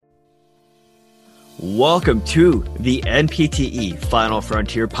Welcome to the NPTE Final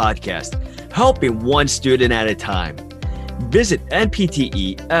Frontier podcast, helping one student at a time. Visit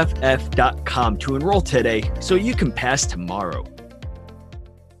npteff.com to enroll today so you can pass tomorrow.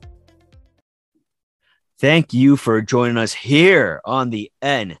 Thank you for joining us here on the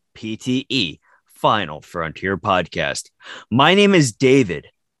NPTE Final Frontier podcast. My name is David.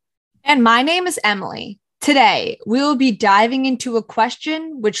 And my name is Emily. Today, we will be diving into a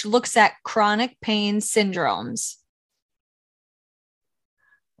question which looks at chronic pain syndromes.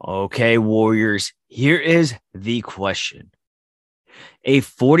 Okay, Warriors, here is the question. A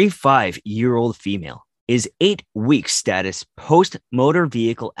 45-year-old female is 8 weeks status post-motor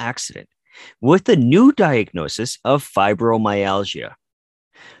vehicle accident with a new diagnosis of fibromyalgia.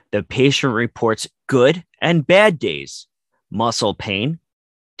 The patient reports good and bad days, muscle pain,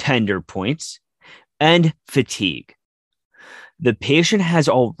 tender points, and fatigue. The patient has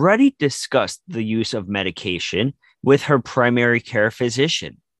already discussed the use of medication with her primary care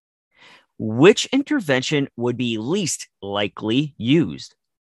physician. Which intervention would be least likely used?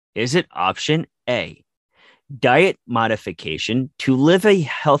 Is it option A, diet modification to live a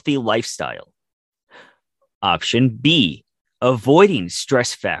healthy lifestyle? Option B, avoiding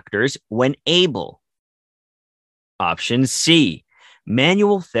stress factors when able? Option C,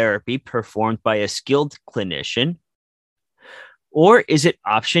 manual therapy performed by a skilled clinician? Or is it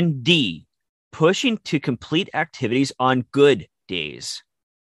option D, pushing to complete activities on good days?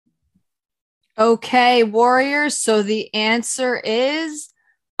 Okay, Warriors, so the answer is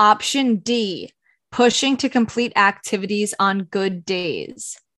option D, pushing to complete activities on good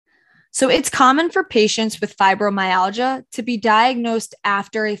days. So it's common for patients with fibromyalgia to be diagnosed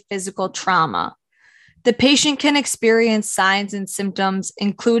after a physical trauma. The patient can experience signs and symptoms,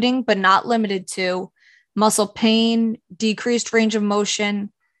 including but not limited to muscle pain, decreased range of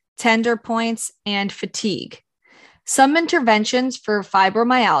motion, tender points, and fatigue. Some interventions for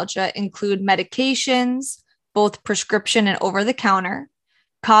fibromyalgia include medications, both prescription and over-the-counter,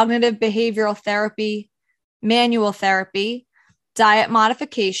 cognitive behavioral therapy, manual therapy, diet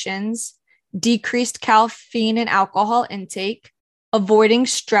modifications, decreased caffeine and alcohol intake, avoiding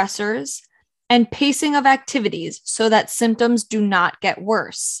stressors, and pacing of activities so that symptoms do not get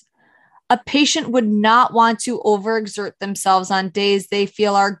worse. A patient would not want to overexert themselves on days they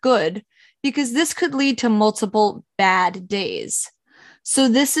feel are good because this could lead to multiple bad days. So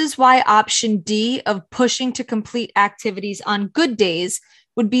this is why option D of pushing to complete activities on good days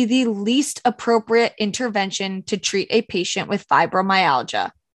would be the least appropriate intervention to treat a patient with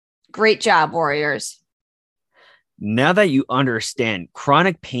fibromyalgia. Great job, Warriors. Now that you understand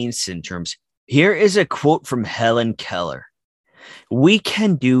chronic pain syndromes, here is a quote from Helen Keller. We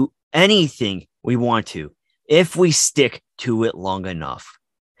can do anything we want to if we stick to it long enough.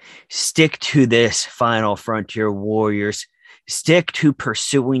 Stick to this, Final Frontier Warriors. Stick to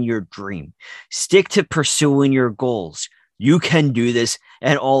pursuing your dream. Stick to pursuing your goals. You can do this,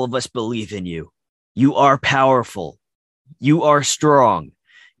 and all of us believe in you. You are powerful. You are strong.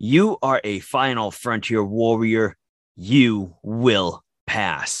 You are a Final Frontier Warrior. You will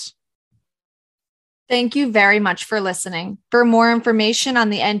pass. Thank you very much for listening. For more information on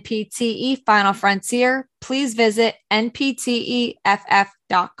the NPTE Final Frontier, please visit npteff.com.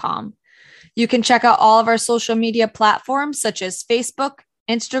 You can check out all of our social media platforms such as Facebook,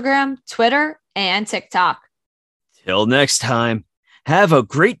 Instagram, Twitter, and TikTok. Till next time, have a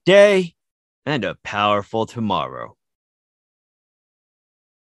great day and a powerful tomorrow.